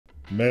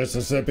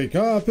Mississippi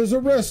cop is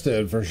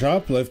arrested for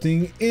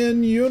shoplifting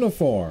in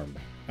uniform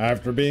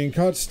after being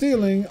caught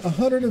stealing a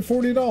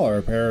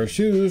 $140 pair of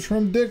shoes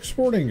from Dick's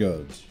Sporting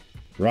Goods.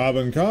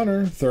 Robin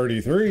Connor,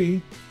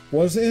 33,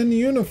 was in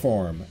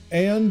uniform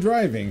and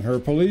driving her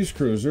police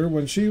cruiser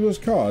when she was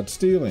caught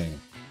stealing.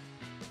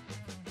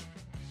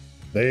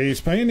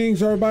 These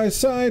paintings are by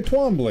Cy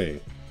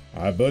Twombly.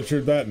 I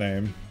butchered that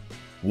name.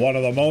 One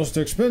of the most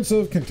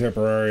expensive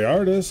contemporary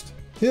artists.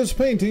 His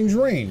paintings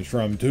range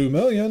from $2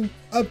 million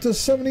up to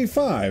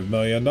 $75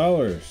 million.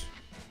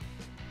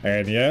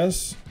 And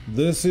yes,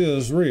 this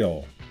is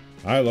real.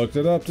 I looked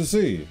it up to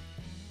see.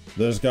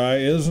 This guy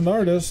is an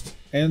artist,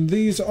 and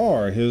these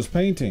are his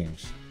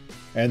paintings.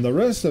 And the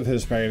rest of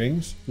his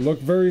paintings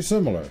look very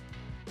similar.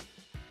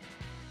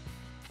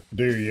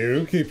 Do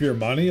you keep your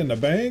money in the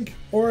bank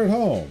or at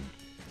home?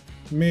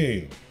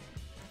 Me.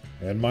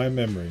 And my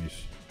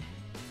memories.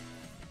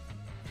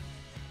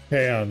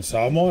 Can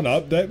someone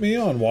update me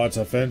on what's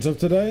offensive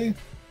today?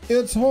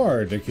 It's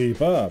hard to keep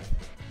up.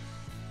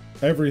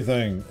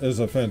 Everything is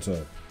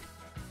offensive.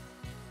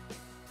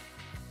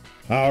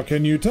 How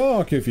can you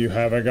talk if you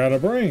haven't got a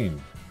brain?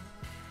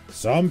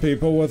 Some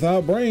people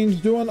without brains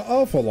do an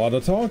awful lot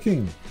of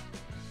talking.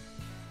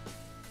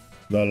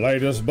 The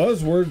latest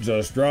buzzword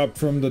just dropped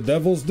from the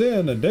Devil's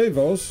Den in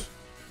Davos.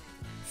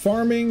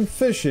 Farming,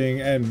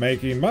 fishing, and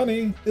making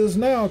money is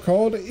now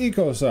called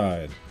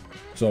ecocide.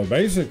 So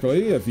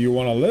basically, if you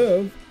want to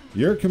live,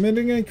 you're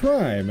committing a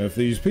crime if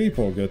these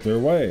people get their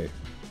way.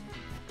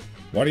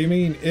 What do you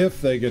mean,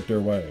 if they get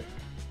their way?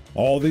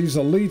 All these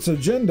elites'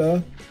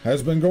 agenda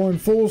has been going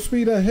full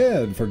speed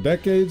ahead for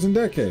decades and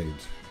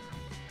decades.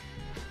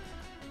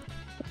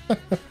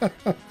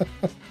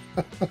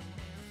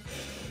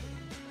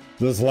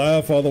 Just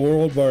laugh while the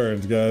world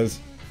burns, guys.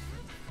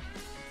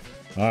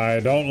 I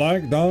don't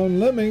like Don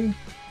Lemon,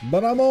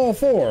 but I'm all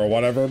for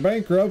whatever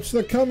bankrupts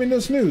the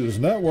Communist News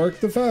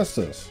Network the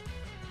fastest.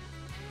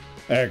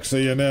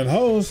 Ex-CNN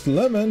host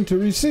Lemon to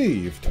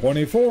receive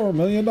 $24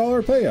 million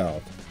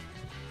payout.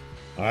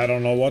 I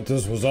don't know what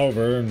this was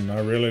over, and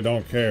I really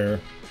don't care.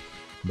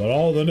 But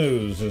all the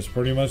news is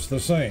pretty much the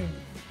same.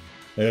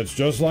 It's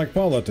just like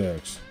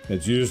politics.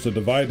 It's used to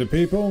divide the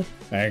people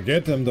and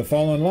get them to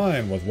fall in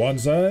line with one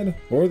side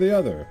or the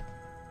other.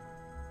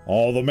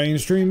 All the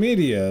mainstream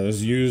media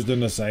is used in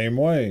the same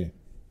way.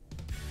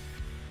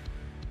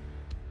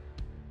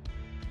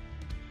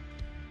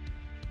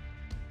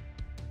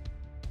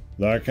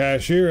 The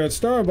cashier at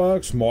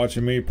Starbucks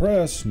watching me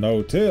press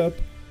no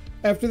tip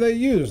after they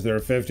used their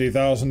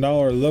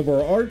 $50,000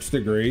 liberal arts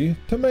degree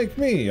to make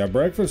me a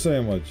breakfast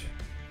sandwich.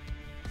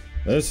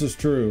 This is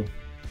true.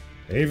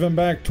 Even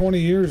back 20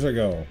 years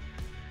ago,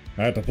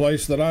 at the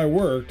place that I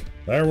worked,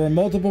 there were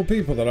multiple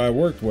people that I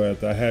worked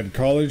with that had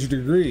college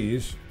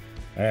degrees,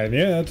 and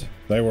yet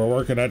they were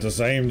working at the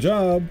same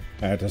job,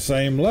 at the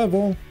same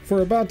level,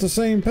 for about the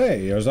same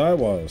pay as I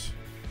was.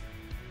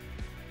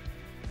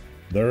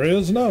 There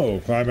is no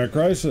climate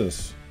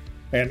crisis,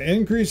 and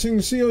increasing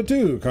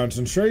CO2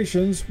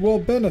 concentrations will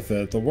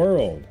benefit the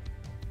world.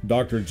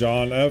 Dr.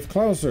 John F.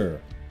 Clauser,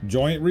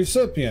 joint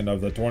recipient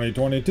of the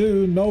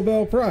 2022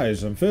 Nobel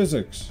Prize in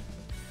Physics.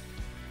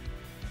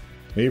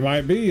 He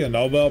might be a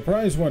Nobel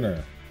Prize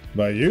winner,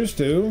 but used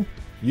to,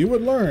 you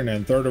would learn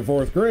in 3rd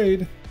or 4th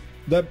grade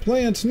that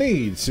plants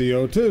need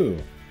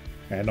CO2,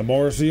 and the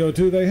more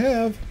CO2 they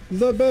have,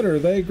 the better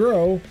they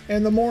grow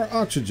and the more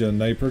oxygen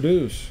they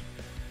produce.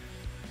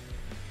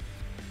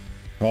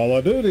 Call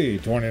of Duty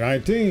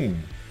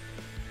 2019.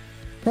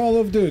 Call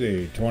of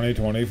Duty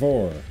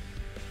 2024.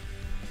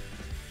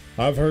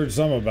 I've heard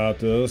some about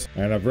this,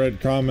 and I've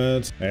read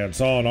comments and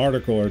saw an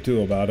article or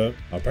two about it.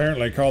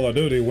 Apparently Call of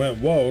Duty went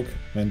woke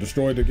and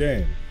destroyed the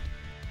game.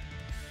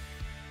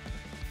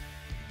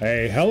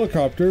 A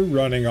helicopter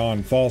running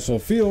on fossil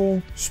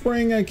fuel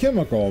spraying a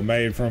chemical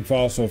made from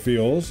fossil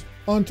fuels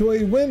onto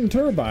a wind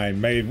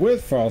turbine made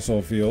with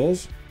fossil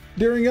fuels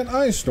during an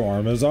ice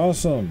storm is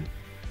awesome.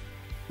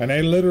 And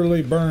they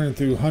literally burned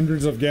through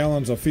hundreds of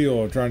gallons of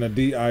fuel trying to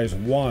de-ice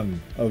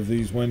one of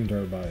these wind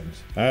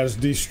turbines. As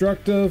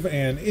destructive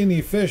and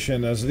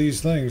inefficient as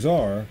these things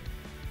are,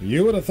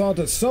 you would have thought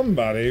that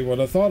somebody would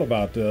have thought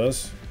about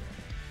this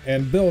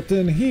and built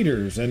in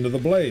heaters into the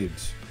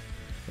blades.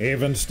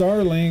 Even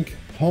Starlink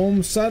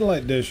home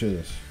satellite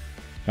dishes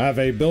have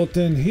a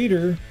built-in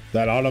heater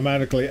that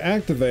automatically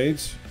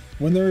activates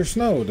when there is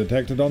snow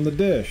detected on the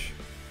dish.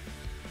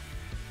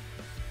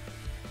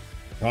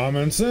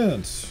 Common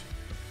sense.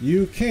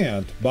 You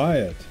can't buy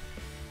it.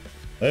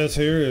 This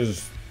here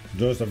is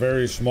just a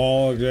very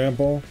small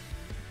example,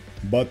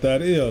 but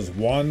that is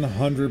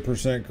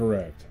 100%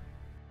 correct.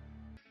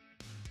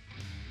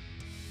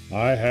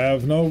 I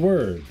have no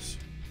words.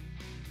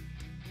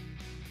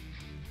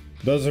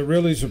 Does it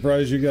really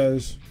surprise you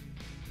guys?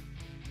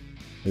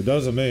 It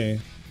doesn't me.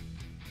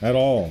 At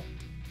all.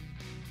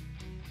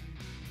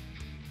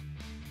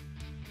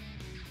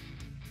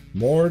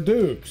 More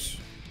Dukes.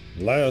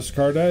 Less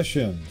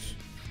Kardashians.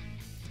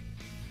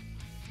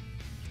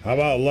 How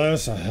about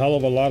less a hell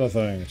of a lot of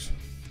things?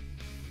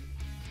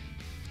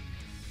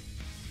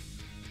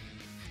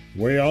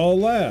 We all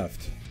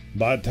laughed,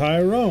 but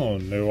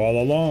Tyrone knew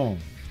all along.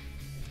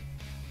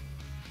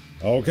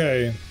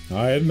 Okay,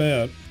 I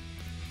admit,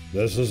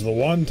 this is the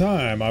one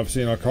time I've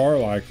seen a car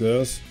like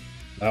this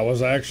that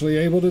was actually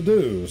able to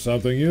do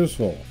something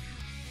useful.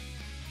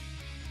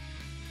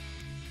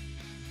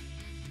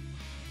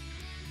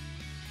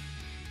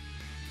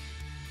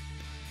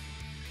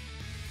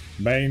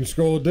 Maine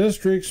school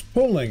districts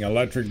pulling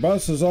electric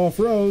buses off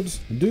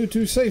roads due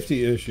to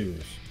safety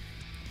issues.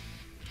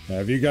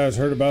 Have you guys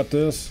heard about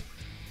this?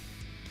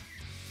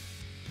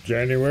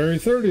 January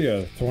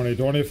 30th,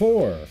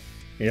 2024.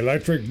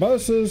 Electric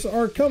buses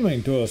are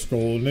coming to a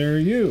school near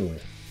you.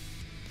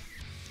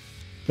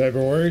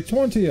 February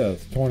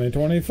 20th,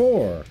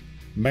 2024.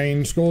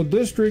 Maine school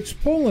districts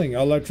pulling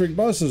electric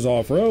buses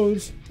off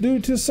roads due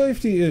to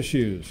safety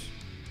issues.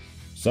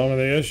 Some of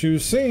the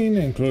issues seen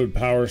include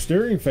power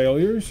steering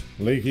failures,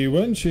 leaky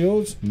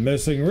windshields,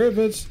 missing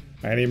rivets,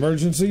 and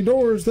emergency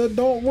doors that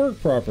don't work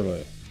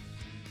properly.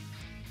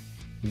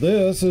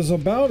 This is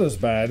about as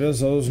bad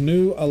as those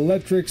new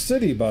electric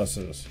city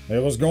buses.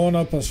 It was going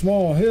up a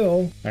small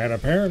hill, and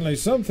apparently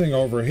something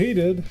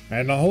overheated,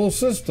 and the whole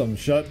system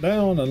shut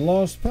down and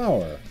lost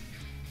power.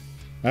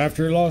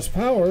 After it lost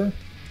power,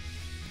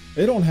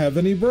 it don't have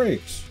any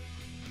brakes.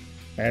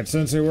 And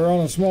since they were on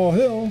a small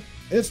hill,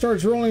 it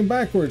starts rolling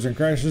backwards and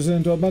crashes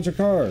into a bunch of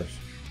cars.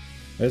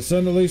 It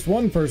sent at least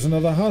one person to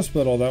the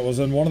hospital that was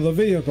in one of the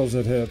vehicles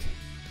it hit.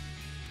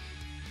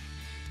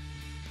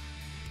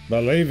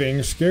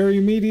 Believing scary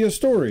media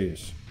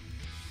stories.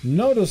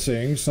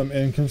 Noticing some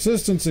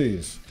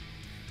inconsistencies.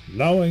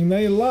 Knowing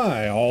they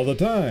lie all the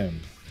time.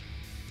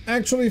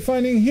 Actually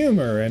finding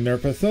humor in their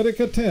pathetic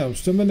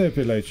attempts to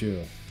manipulate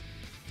you.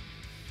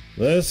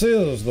 This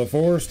is the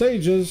 4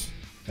 stages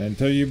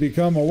until you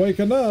become awake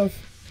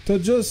enough to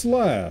just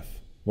laugh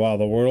while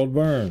the world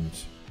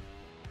burns.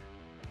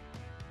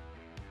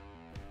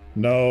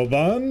 No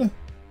bun?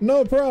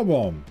 No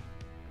problem.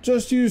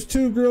 Just use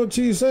 2 grilled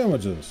cheese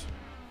sandwiches.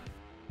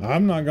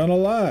 I'm not gonna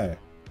lie.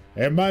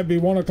 It might be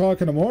 1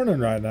 o'clock in the morning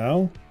right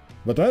now,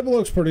 but that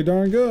looks pretty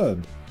darn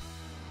good.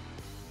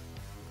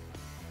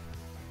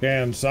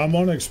 Can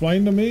someone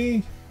explain to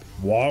me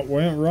what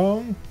went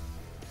wrong?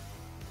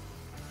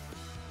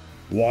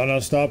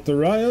 Wanna stop the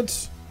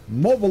riots?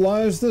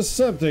 Mobilize the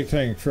septic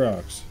tank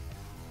trucks.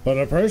 Put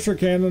a pressure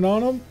cannon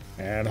on them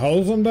and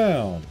hose them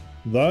down.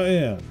 The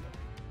end.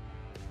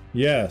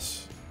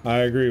 Yes, I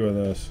agree with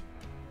this.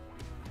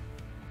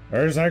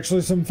 There's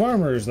actually some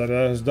farmers that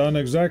has done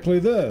exactly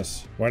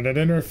this when it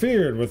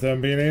interfered with them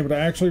being able to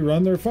actually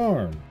run their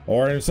farm.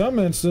 Or in some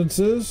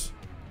instances,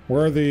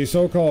 where the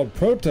so-called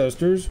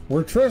protesters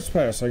were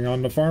trespassing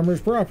on the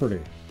farmer's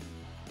property.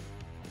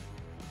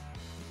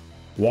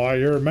 Why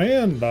your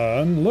man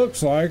bun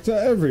looks like to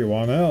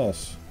everyone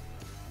else.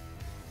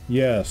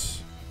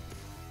 Yes.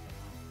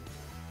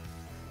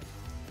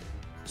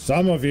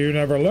 Some of you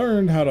never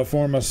learned how to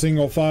form a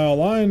single file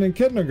line in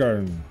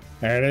kindergarten,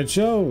 and it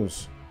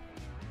shows.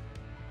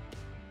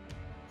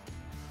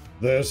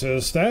 This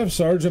is Staff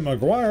Sergeant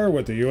McGuire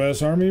with the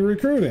U.S. Army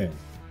Recruiting.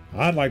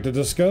 I'd like to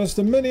discuss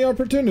the many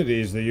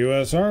opportunities the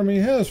U.S. Army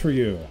has for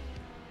you.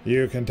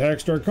 You can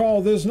text or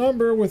call this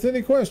number with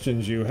any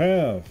questions you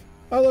have.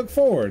 I look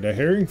forward to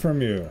hearing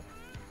from you.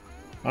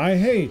 I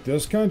hate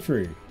this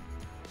country.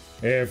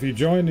 If you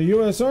join the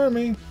U.S.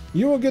 Army,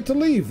 you will get to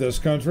leave this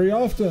country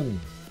often.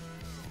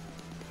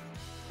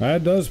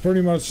 That does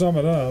pretty much sum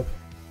it up,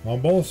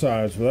 on both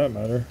sides for that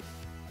matter.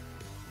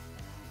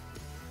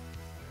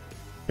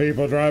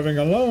 People driving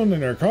alone in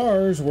their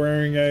cars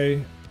wearing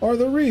are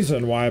the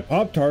reason why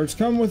Pop-Tarts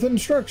come with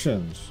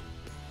instructions.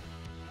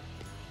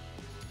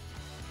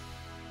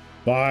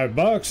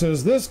 $5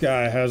 says this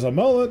guy has a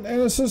mullet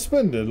and a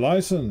suspended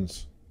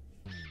license.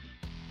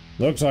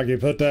 Looks like he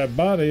put that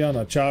body on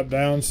a chopped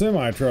down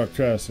semi-truck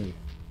chassis.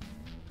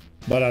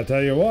 But I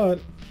tell you what,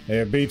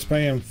 it beats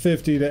paying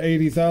 $50,000 to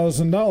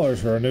 $80,000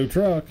 for a new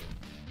truck.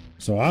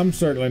 So I'm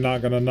certainly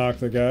not going to knock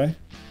the guy.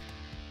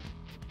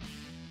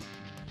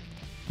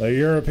 The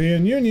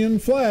European Union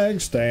flag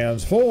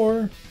stands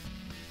for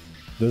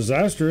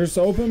disastrous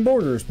open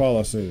borders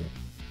policy.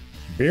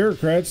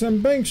 Bureaucrats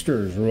and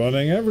banksters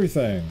running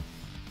everything.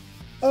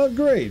 A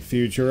great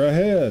future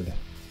ahead.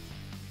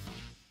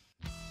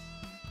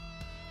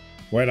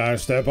 When I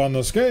step on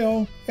the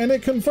scale and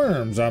it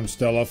confirms I'm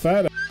still a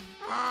fat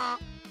ass.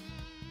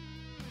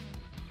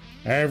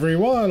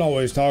 Everyone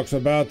always talks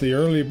about the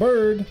early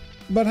bird,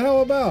 but how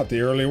about the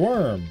early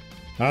worm?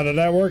 How did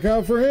that work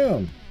out for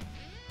him?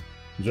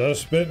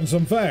 Just spitting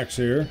some facts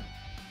here.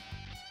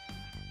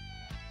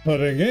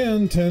 Putting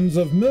in tens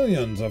of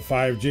millions of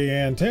 5G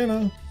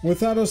antenna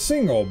without a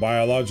single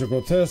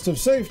biological test of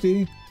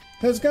safety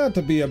has got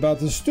to be about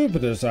the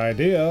stupidest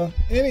idea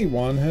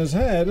anyone has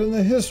had in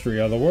the history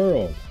of the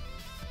world.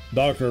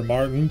 Dr.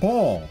 Martin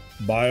Paul,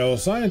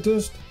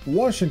 bioscientist,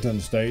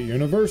 Washington State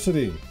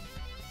University.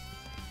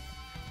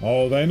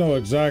 Oh, they know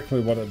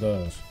exactly what it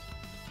does.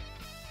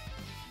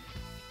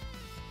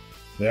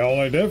 The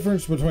only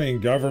difference between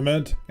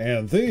government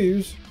and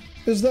thieves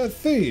is that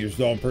thieves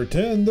don't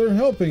pretend they're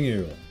helping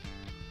you.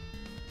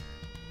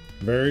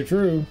 Very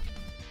true.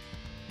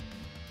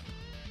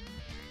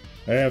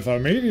 If a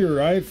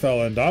meteorite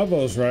fell in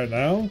Davos right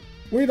now,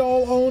 we'd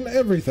all own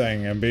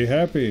everything and be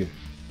happy.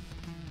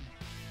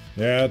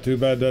 Yeah, too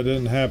bad that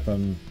didn't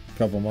happen a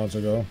couple months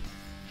ago.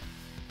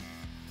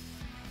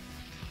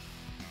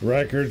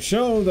 Records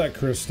show that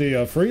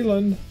Chrystia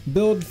Freeland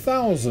billed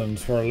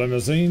thousands for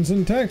limousines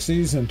and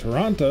taxis in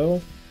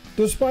Toronto,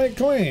 despite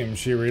claims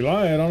she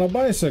relied on a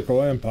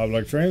bicycle in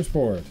public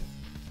transport.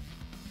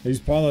 These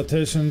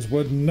politicians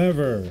would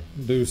never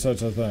do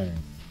such a thing.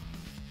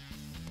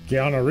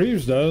 Keanu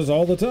Reeves does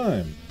all the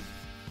time,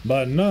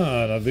 but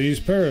none of these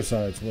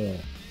parasites will.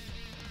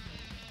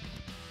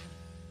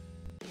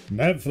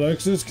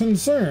 Netflix is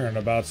concerned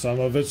about some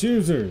of its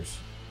users.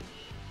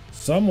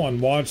 Someone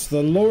watched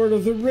the Lord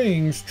of the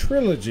Rings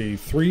trilogy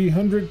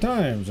 300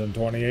 times in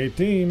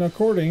 2018,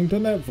 according to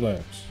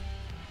Netflix.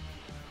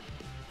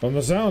 From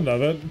the sound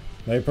of it,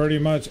 they pretty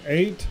much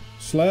ate,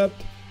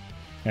 slept,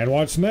 and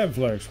watched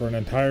Netflix for an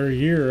entire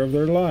year of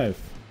their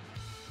life.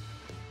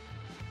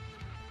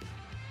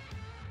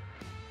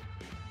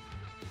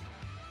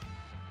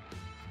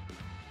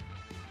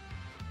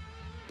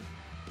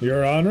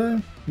 Your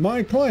Honor,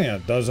 my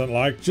client doesn't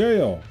like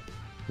jail.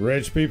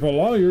 Rich people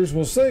lawyers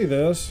will say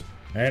this,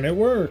 and it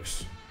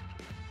works.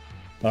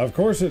 Of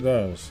course it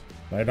does.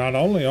 They not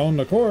only own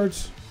the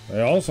courts,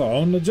 they also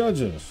own the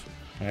judges,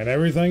 and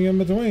everything in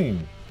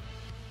between.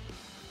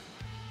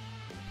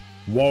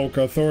 Woke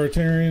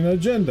authoritarian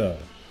agenda.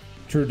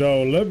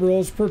 Trudeau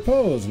liberals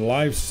propose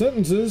life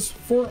sentences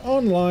for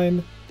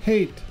online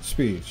hate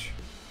speech.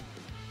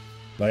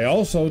 They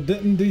also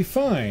didn't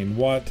define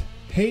what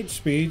hate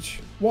speech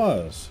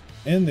was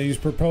in these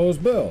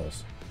proposed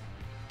bills,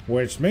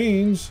 which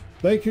means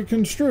they could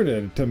construe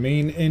it to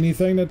mean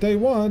anything that they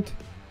want,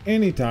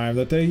 anytime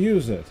that they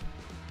use it.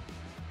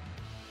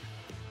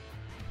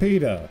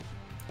 PETA.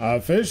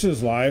 A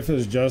fish's life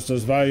is just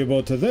as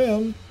valuable to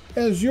them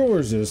as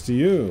yours is to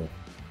you.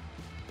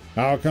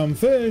 How come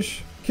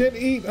fish can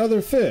eat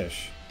other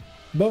fish,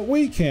 but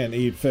we can't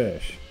eat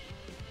fish?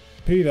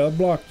 PETA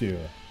blocked you.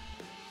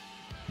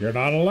 You're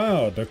not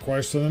allowed to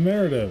question the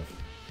narrative.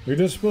 You're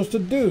just supposed to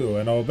do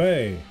and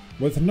obey,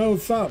 with no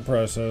thought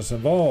process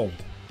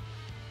involved.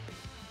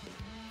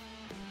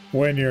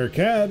 When your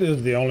cat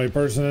is the only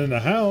person in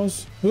the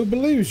house who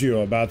believes you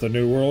about the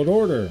New World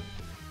Order.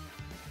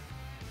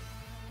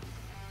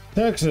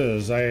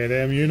 Texas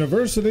A&M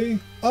University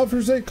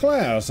offers a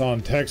class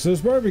on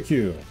Texas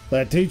barbecue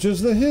that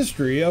teaches the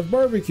history of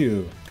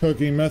barbecue,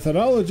 cooking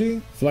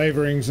methodology,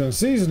 flavorings and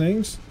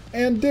seasonings,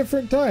 and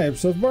different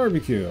types of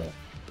barbecue.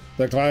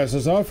 The class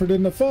is offered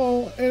in the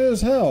fall and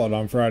is held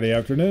on Friday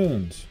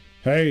afternoons.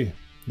 Hey,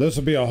 this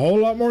will be a whole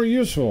lot more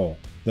useful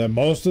than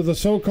most of the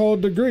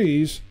so-called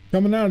degrees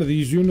coming out of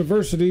these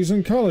universities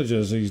and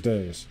colleges these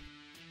days.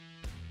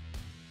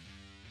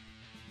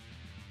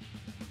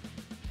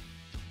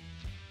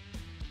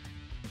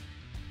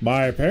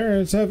 My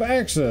parents have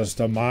access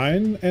to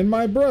mine and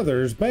my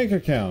brother's bank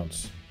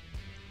accounts,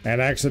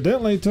 and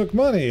accidentally took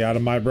money out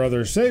of my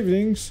brother's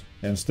savings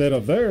instead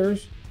of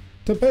theirs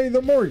to pay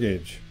the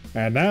mortgage.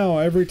 And now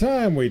every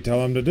time we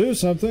tell him to do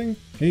something,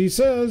 he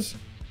says,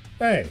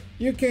 "Hey,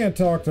 you can't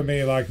talk to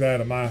me like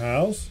that in my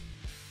house."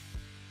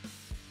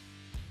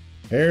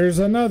 Here's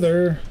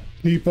another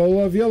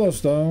people of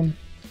Yellowstone.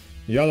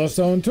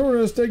 Yellowstone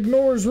tourist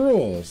ignores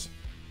rules,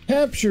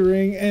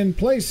 capturing and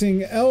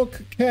placing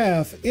elk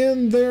calf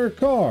in their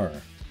car.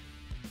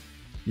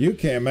 You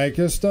can't make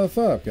this stuff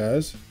up,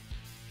 guys.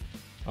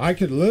 I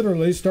could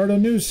literally start a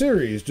new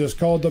series just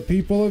called The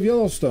People of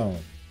Yellowstone.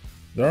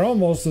 They're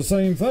almost the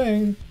same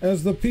thing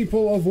as the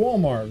People of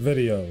Walmart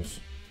videos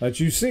that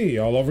you see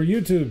all over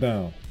YouTube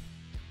now.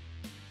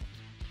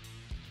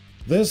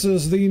 This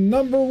is the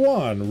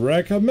 #1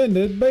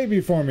 recommended baby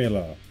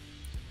formula.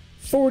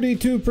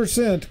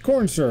 42%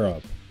 corn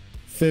syrup,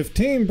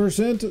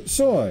 15%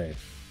 soy,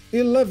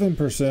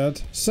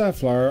 11%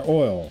 safflower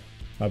oil.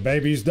 A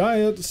baby's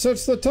diet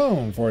sets the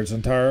tone for its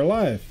entire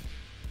life.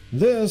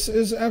 This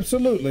is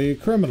absolutely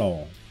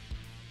criminal.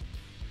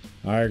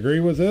 I agree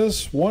with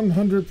this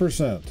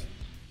 100%.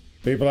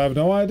 People have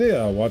no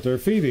idea what they're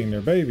feeding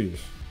their babies.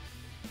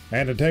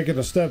 And to take it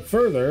a step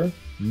further,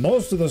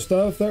 most of the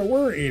stuff that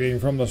we're eating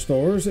from the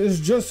stores is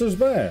just as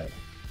bad.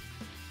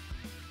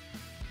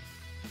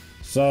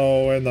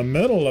 So in the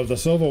middle of the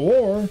Civil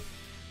War,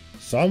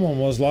 someone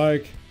was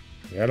like,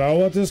 you know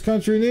what this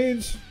country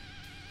needs?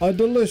 A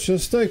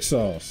delicious steak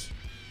sauce.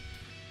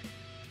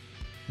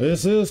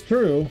 This is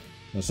true.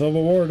 The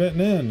Civil War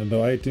didn't end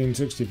until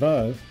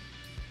 1865.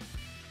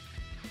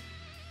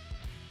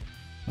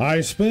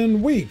 I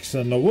spend weeks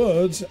in the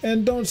woods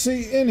and don't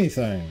see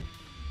anything.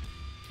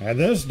 And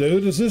this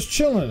dude is just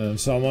chilling in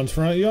someone's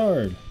front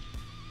yard.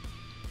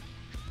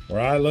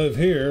 Where I live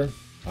here,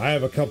 I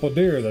have a couple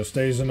deer that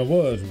stays in the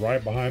woods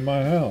right behind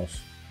my house.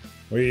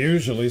 We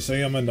usually see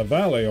them in the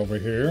valley over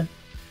here,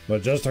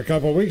 but just a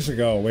couple weeks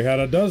ago we had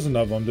a dozen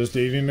of them just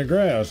eating the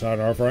grass out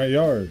in our front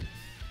yard.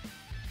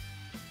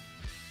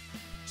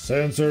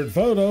 Censored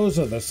photos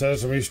of the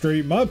Sesame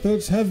Street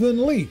Muppets have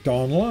been leaked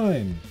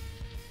online.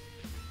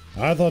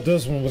 I thought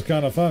this one was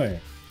kind of funny.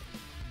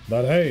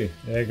 But hey,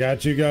 it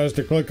got you guys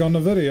to click on the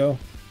video.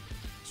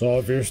 So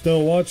if you're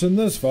still watching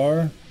this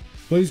far,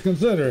 please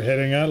consider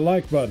hitting that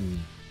like button.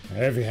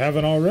 And if you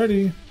haven't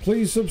already,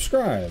 please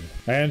subscribe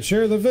and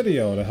share the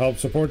video to help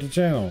support the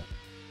channel.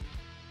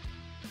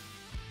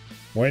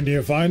 When do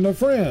you find a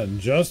friend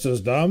just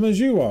as dumb as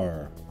you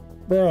are?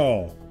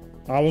 Bro,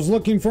 I was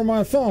looking for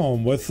my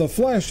phone with the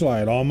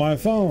flashlight on my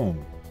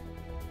phone.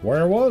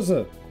 Where was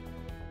it?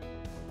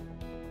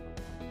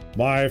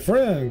 My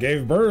friend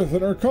gave birth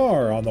in her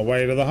car on the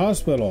way to the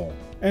hospital,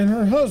 and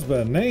her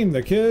husband named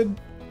the kid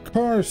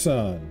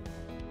Carson.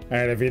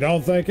 And if you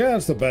don't think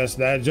that's the best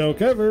dad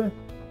joke ever,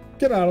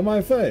 get out of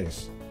my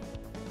face.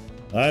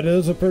 That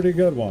is a pretty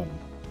good one.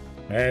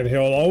 And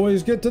he'll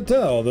always get to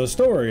tell the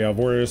story of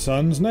where his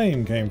son's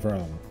name came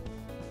from.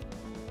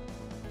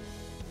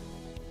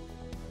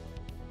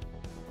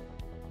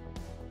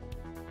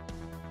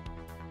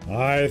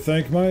 I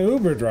think my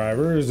Uber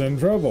driver is in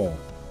trouble.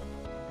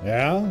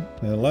 Yeah,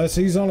 unless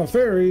he's on a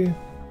ferry,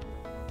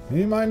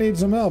 he might need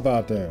some help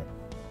out there.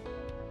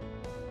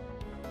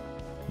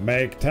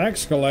 Make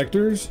tax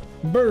collectors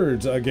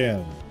birds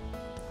again.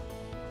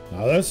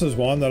 Now this is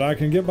one that I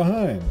can get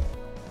behind.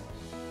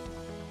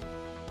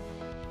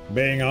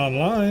 Being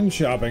online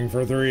shopping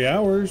for 3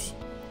 hours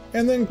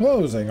and then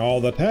closing all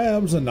the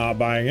tabs and not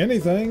buying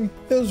anything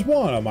is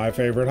one of my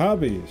favorite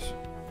hobbies.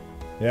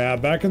 Yeah,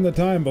 back in the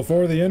time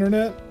before the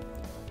internet,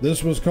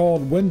 this was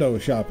called window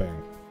shopping.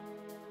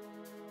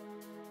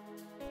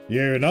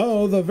 You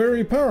know, the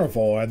very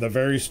powerful and the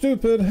very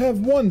stupid have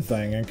one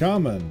thing in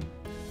common.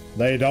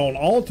 They don't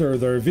alter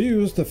their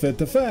views to fit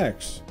the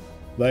facts.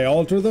 They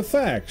alter the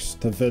facts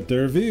to fit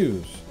their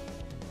views.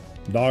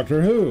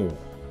 Doctor Who,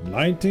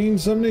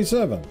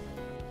 1977.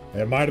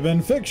 It might have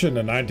been fiction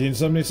in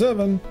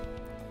 1977,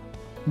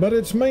 but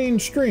it's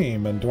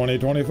mainstream in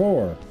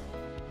 2024.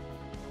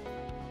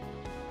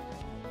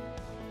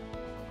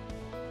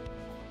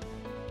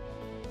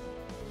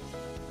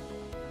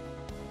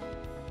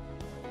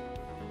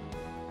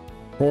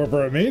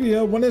 Corporate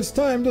media when it's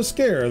time to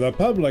scare the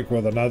public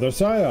with another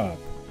psyop.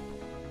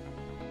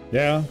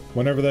 Yeah,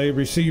 whenever they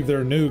receive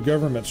their new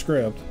government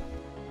script.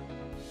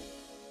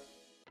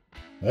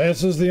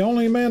 This is the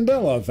only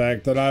Mandela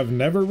effect that I've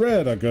never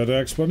read a good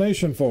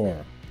explanation for.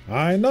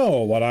 I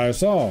know what I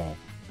saw.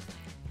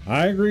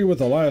 I agree with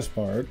the last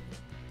part,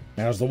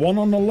 as the one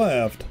on the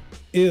left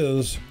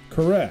is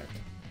correct.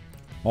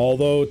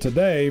 Although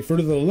today Fruit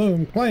of the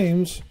Loom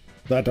claims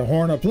that the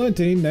Horn of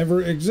Plenty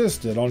never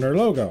existed on their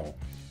logo.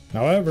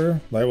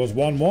 However, there was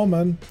one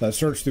woman that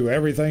searched through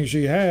everything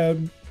she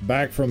had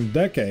back from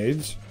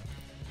decades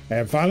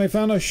and finally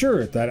found a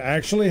shirt that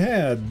actually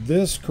had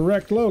this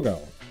correct logo.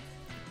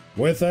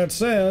 With that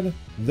said,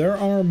 there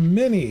are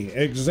many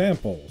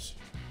examples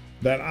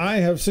that I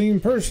have seen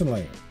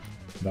personally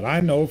that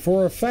I know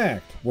for a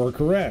fact were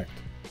correct,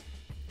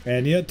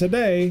 and yet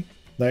today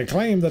they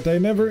claim that they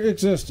never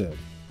existed.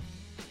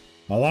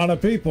 A lot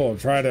of people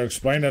try to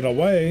explain it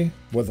away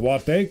with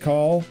what they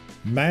call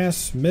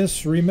mass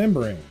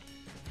misremembering.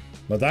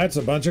 But that's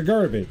a bunch of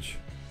garbage.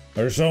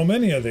 There's so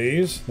many of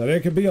these that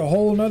it could be a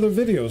whole nother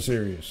video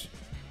series.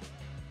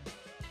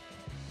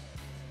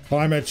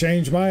 Climate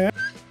change my ass.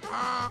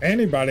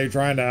 Anybody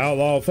trying to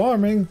outlaw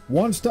farming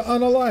wants to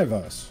unalive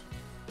us.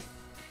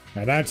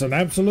 And that's an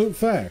absolute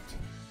fact.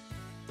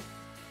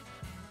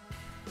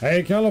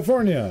 Hey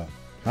California,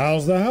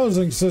 how's the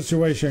housing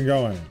situation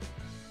going?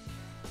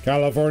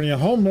 California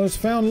homeless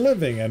found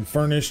living in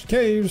furnished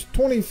caves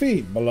 20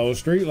 feet below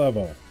street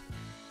level.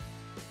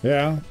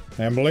 Yeah,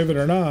 and believe it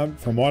or not,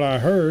 from what I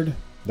heard,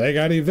 they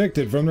got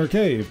evicted from their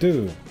cave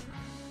too.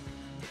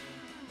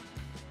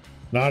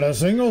 Not a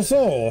single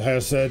soul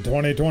has said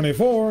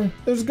 2024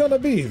 is gonna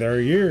be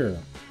their year.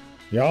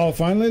 Y'all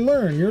finally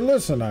learn your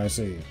lesson, I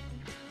see.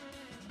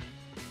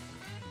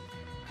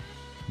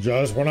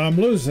 Just when I'm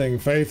losing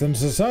faith in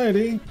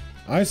society,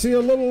 I see a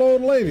little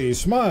old lady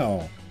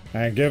smile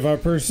and give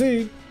up her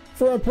seat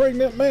for a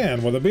pregnant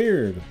man with a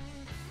beard.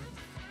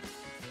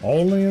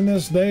 Only in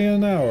this day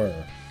and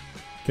hour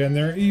can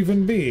there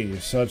even be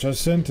such a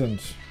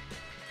sentence.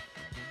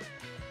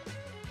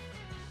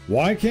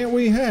 Why can't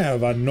we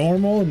have a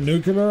normal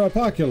nuclear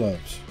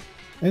apocalypse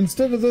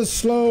instead of this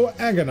slow,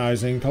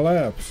 agonizing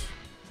collapse?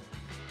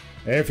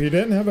 If you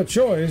didn't have a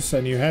choice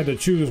and you had to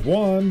choose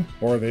one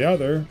or the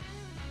other,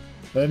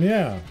 then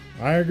yeah,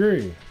 I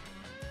agree.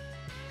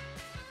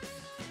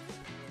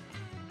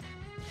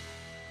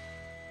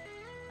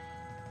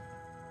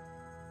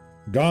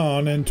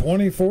 Gone in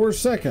 24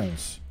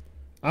 seconds.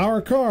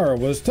 Our car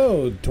was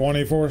towed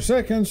 24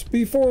 seconds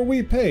before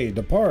we paid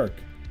to park.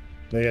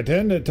 The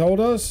attendant told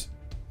us,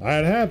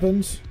 that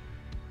happens.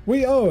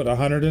 We owed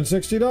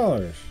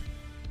 $160.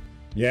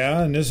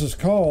 Yeah, and this is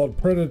called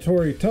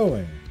predatory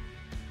towing.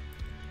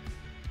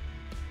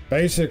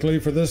 Basically,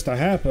 for this to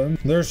happen,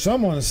 there's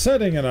someone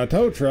sitting in a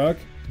tow truck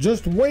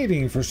just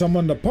waiting for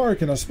someone to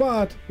park in a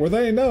spot where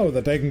they know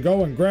that they can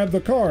go and grab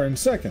the car in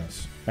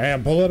seconds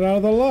and pull it out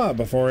of the lot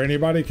before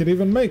anybody could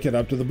even make it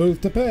up to the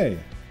booth to pay.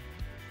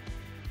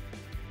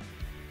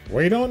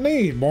 We don't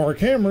need more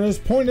cameras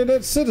pointed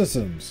at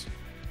citizens.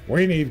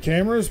 We need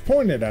cameras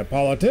pointed at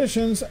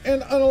politicians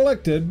and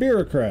unelected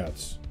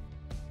bureaucrats.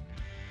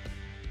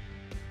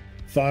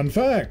 Fun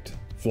fact: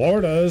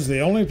 Florida is the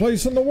only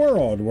place in the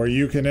world where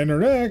you can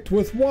interact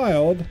with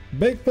wild,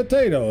 baked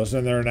potatoes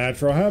in their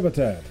natural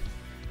habitat.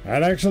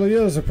 That actually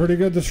is a pretty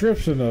good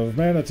description of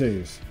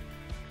manatees.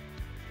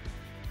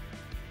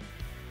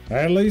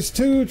 At least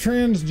 2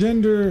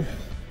 transgender...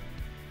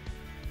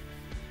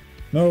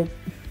 Nope,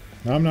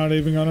 I'm not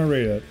even gonna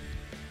read it.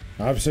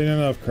 I've seen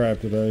enough crap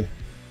today.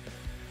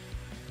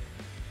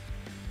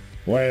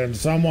 When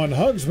someone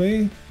hugs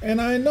me,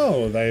 and I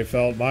know they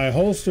felt my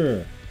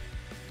holster.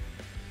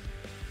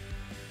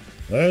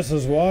 This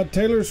is what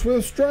Taylor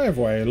Swift's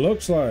driveway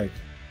looks like.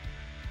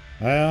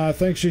 I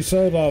think she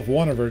sold off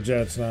one of her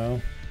jets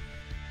now.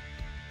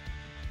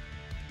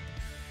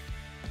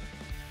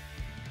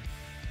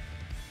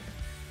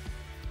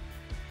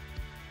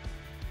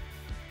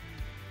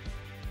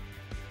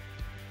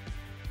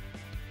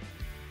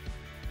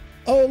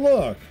 Oh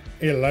look,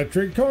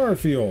 electric car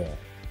fuel.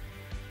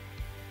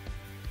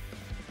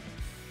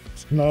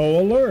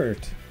 Snow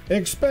alert,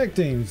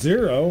 expecting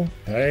 0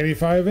 to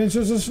 85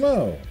 inches of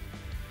snow.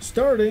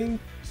 Starting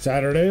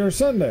Saturday or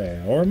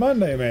Sunday, or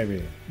Monday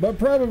maybe, but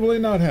probably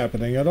not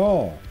happening at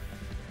all.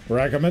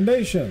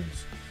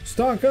 Recommendations: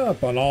 stock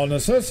up on all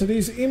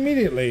necessities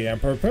immediately and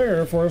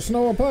prepare for a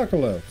snow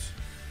apocalypse.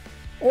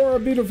 Or a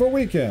beautiful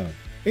weekend.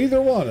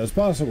 Either one is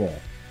possible.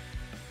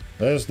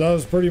 This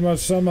does pretty much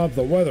sum up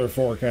the weather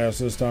forecast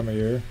this time of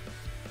year.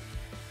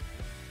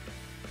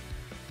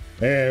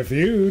 If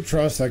you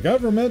trust the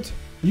government,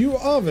 you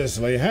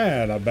obviously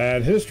had a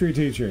bad history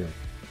teacher.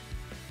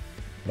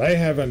 They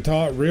haven't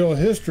taught real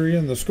history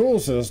in the school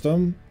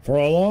system for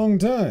a long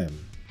time.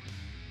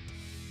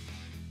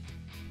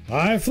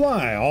 I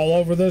fly all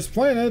over this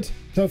planet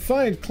to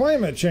fight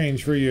climate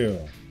change for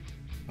you.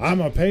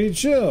 I'm a paid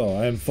shill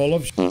and full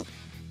of shit.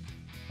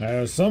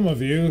 As some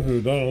of you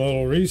who've done a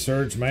little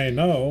research may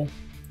know,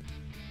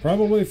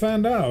 probably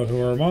found out who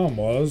her mom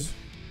was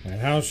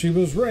and how she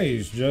was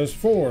raised just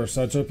for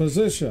such a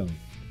position.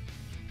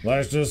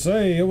 Let's just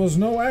say it was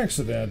no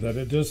accident that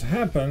it just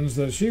happens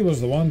that she was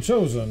the one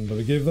chosen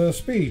to give the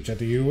speech at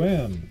the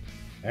UN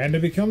and to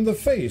become the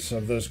face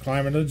of this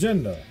climate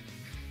agenda.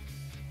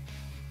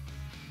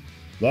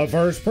 The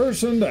first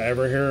person to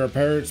ever hear a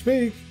parrot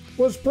speak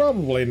was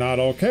probably not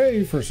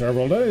okay for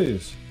several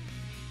days.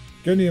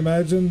 Can you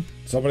imagine?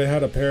 Somebody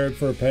had a parrot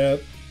for a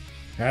pet,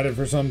 had it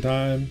for some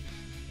time,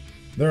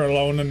 they're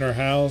alone in their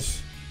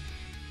house,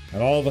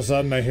 and all of a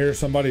sudden they hear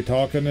somebody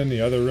talking in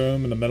the other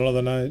room in the middle of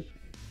the night.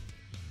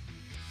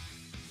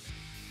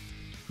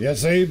 You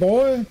see,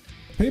 boy,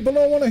 people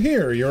don't want to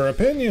hear your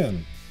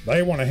opinion.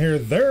 They want to hear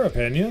their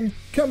opinion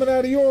coming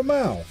out of your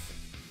mouth.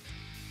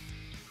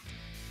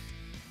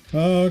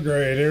 Oh,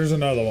 great, here's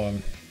another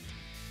one.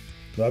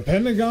 The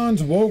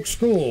Pentagon's woke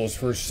schools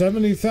for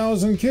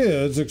 70,000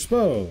 kids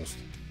exposed.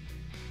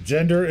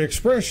 Gender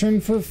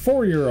expression for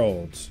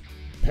 4-year-olds.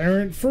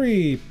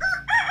 Parent-free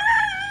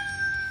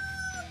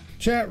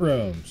chat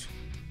rooms.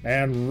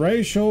 And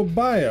racial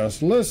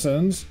bias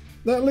listens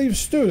that leave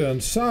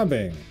students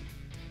sobbing.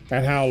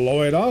 And how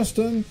Lloyd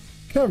Austin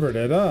covered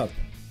it up.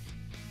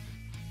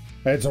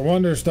 It's a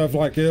wonder stuff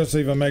like this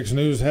even makes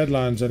news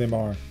headlines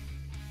anymore.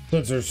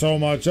 Since there's so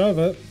much of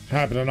it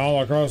happening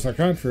all across the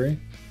country,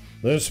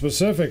 this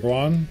specific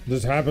one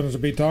just happens to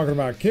be talking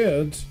about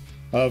kids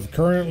of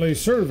currently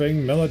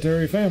serving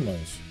military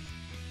families.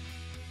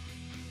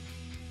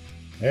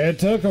 It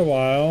took a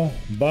while,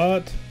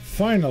 but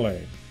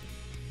finally,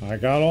 I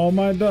got all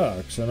my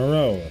ducks in a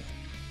row.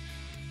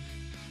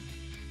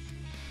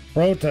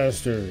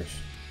 Protesters,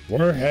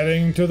 we're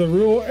heading to the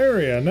rural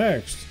area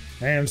next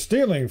and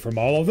stealing from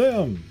all of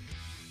them.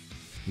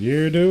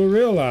 You do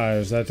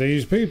realize that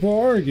these people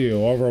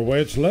argue over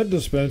which lead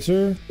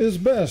dispenser is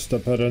best to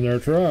put in their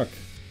truck.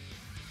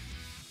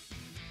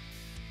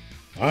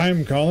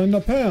 I'm calling the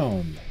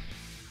pound.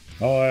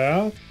 Oh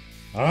yeah?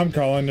 I'm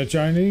calling the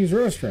Chinese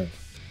restaurant.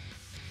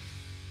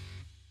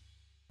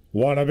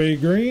 Wanna be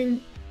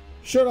green?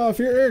 Shut off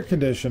your air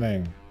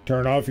conditioning,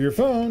 turn off your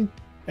phone,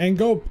 and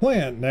go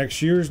plant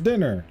next year's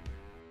dinner.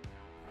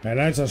 And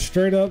that's a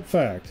straight up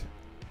fact.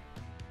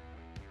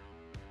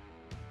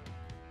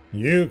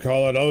 You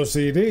call it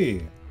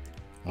OCD.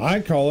 I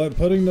call it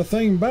putting the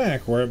thing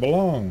back where it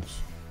belongs.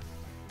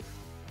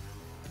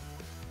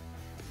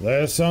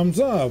 This sums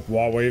up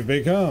what we've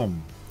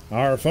become.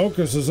 Our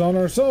focus is on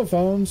our cell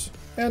phones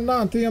and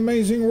not the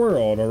amazing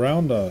world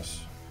around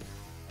us.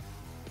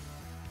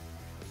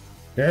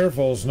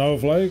 Careful,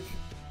 snowflake.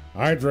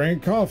 I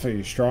drink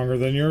coffee stronger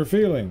than your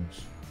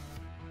feelings.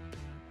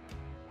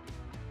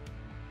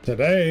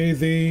 Today,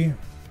 the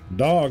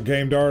dog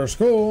came to our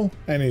school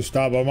and he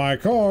stopped by my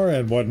car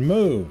and wouldn't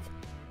move.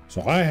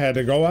 So I had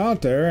to go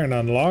out there and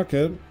unlock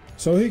it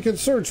so he could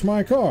search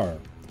my car.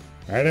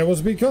 And it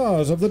was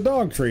because of the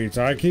dog treats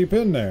I keep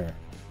in there.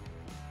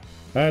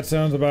 That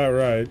sounds about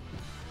right.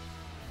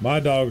 My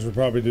dogs would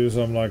probably do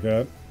something like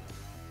that.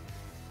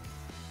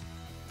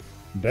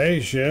 Day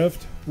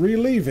shift,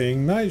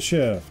 relieving night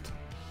shift.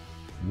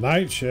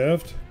 Night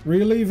shift,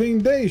 relieving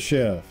day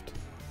shift.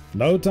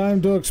 No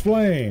time to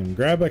explain,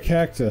 grab a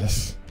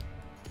cactus.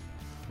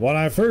 When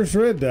I first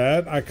read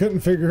that, I couldn't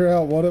figure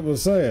out what it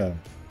was saying,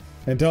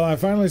 until I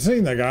finally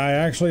seen the guy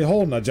actually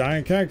holding a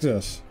giant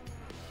cactus.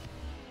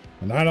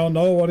 And I don't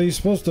know what he's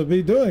supposed to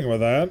be doing with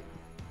that.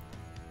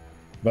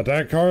 But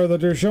that car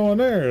that they're showing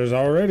there is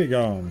already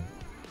gone.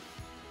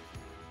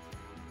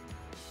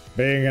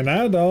 Being an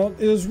adult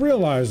is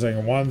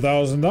realizing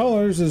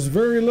 $1,000 is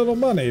very little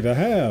money to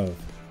have,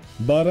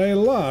 but a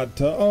lot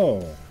to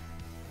owe.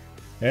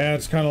 Yeah,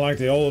 it's kind of like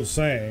the old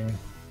saying,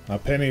 a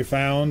penny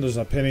found is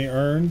a penny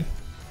earned.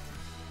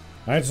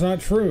 That's not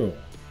true.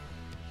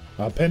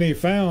 A penny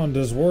found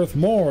is worth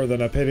more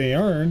than a penny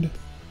earned,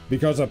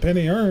 because a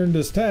penny earned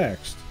is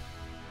taxed.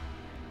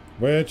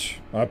 Which,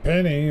 a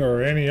penny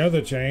or any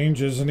other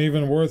change isn't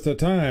even worth the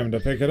time to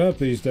pick it up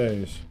these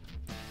days.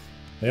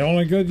 The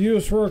only good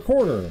use for a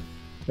quarter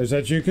is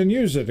that you can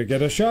use it to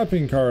get a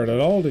shopping cart at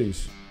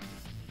Aldi's.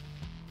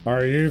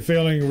 Are you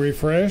feeling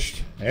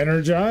refreshed,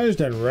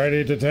 energized, and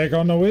ready to take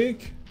on the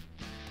week?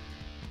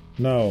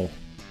 No.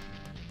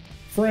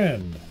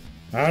 Friend,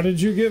 how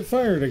did you get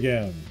fired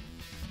again?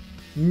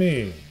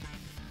 Me.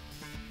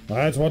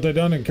 That's what they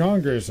done in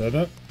Congress, isn't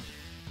it?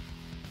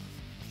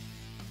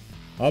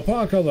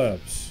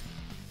 Apocalypse.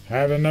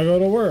 Having to go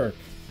to work.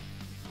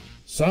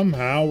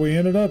 Somehow we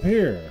ended up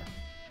here.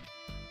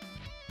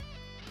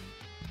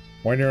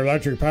 When your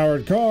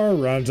electric-powered car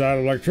runs out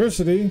of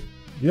electricity,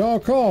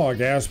 you'll call a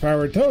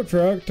gas-powered tow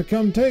truck to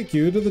come take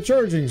you to the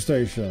charging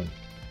station,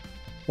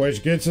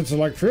 which gets its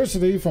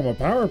electricity from a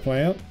power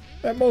plant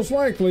that most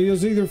likely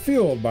is either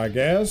fueled by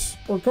gas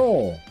or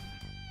coal.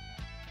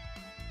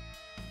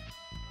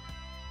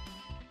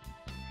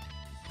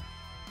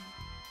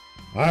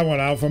 I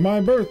went out for my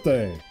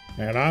birthday,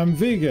 and I'm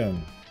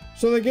vegan,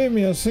 so they gave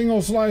me a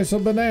single slice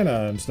of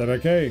banana instead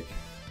of cake.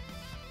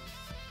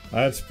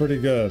 That's pretty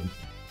good.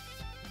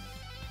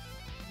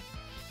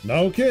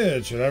 No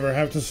kid should ever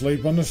have to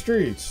sleep on the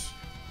streets.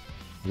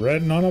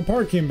 Written on a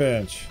parking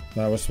bench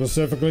that was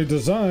specifically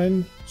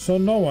designed so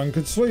no one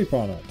could sleep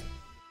on it.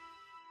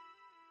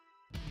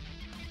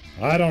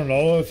 I don't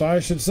know if I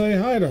should say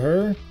hi to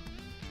her,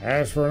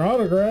 ask for an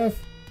autograph,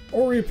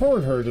 or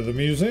report her to the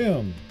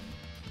museum.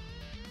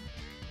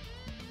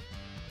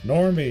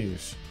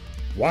 Normies.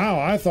 Wow,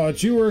 I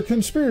thought you were a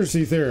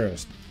conspiracy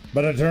theorist,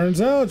 but it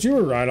turns out you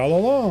were right all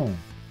along.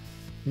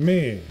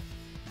 Me.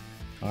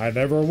 I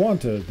never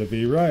wanted to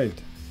be right.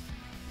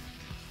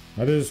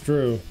 That is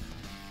true.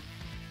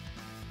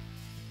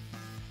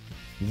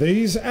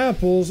 These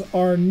apples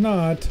are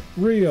not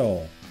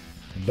real.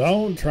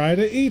 Don't try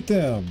to eat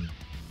them.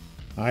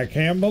 I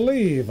can't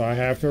believe I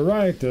have to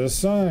write this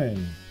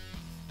sign.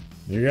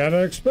 You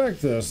gotta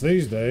expect this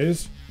these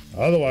days,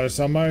 otherwise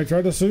somebody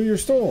try to sue your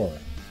store.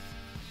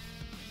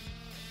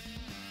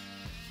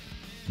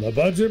 The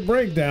budget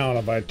breakdown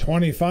of a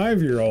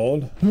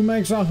 25-year-old who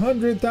makes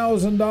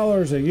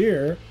 $100,000 a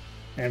year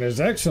and is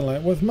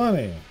excellent with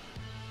money.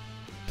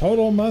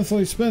 Total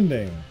monthly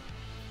spending,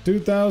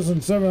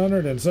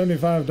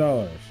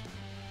 $2,775.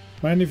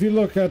 Man, if you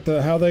look at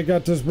how they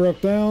got this broke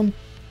down,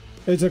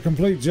 it's a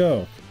complete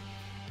joke.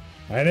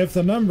 And if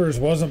the numbers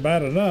wasn't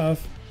bad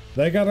enough,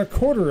 they got a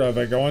quarter of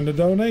it going to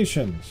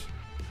donations.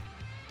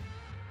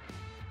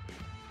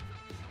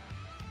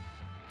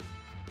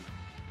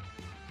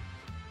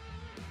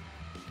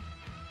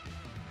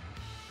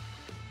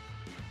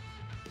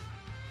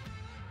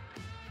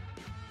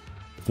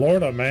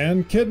 Florida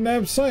man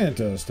kidnaps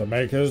scientist to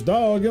make his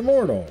dog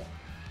immortal.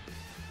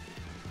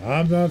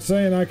 I'm not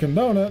saying I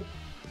condone it,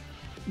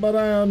 but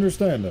I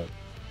understand it.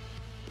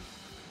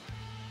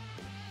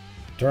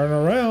 Turn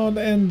around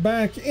and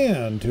back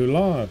in to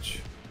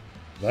launch.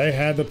 They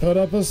had to put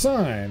up a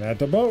sign at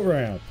the boat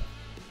ramp.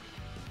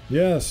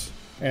 Yes,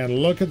 and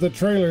look at the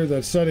trailer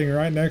that's sitting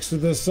right next to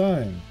this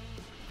sign.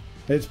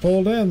 It's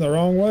pulled in the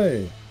wrong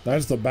way.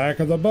 That's the back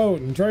of the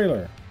boat and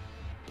trailer.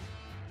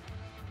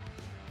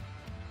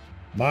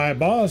 My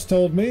boss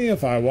told me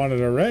if I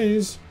wanted a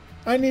raise,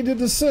 I needed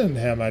to send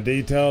him a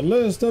detailed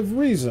list of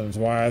reasons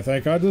why I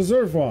think I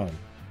deserve one.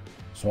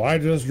 So I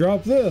just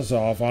dropped this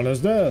off on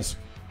his desk.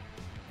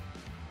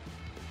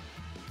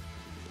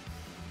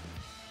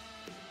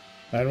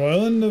 And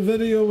we'll end the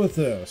video with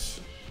this.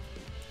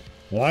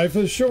 Life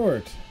is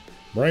short.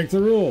 Break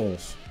the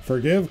rules.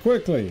 Forgive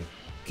quickly.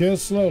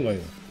 Kiss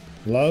slowly.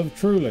 Love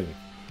truly.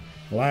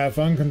 Laugh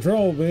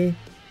uncontrollably.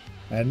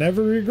 And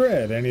never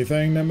regret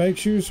anything that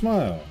makes you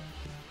smile.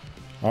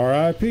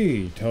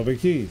 R.I.P. Toby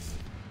Keith.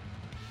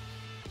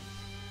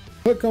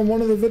 Click on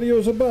one of the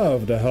videos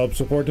above to help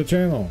support the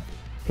channel.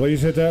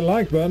 Please hit that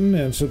like button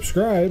and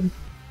subscribe.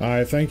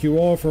 I thank you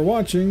all for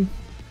watching.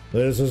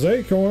 This is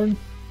Akorn,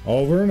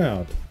 over and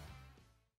out.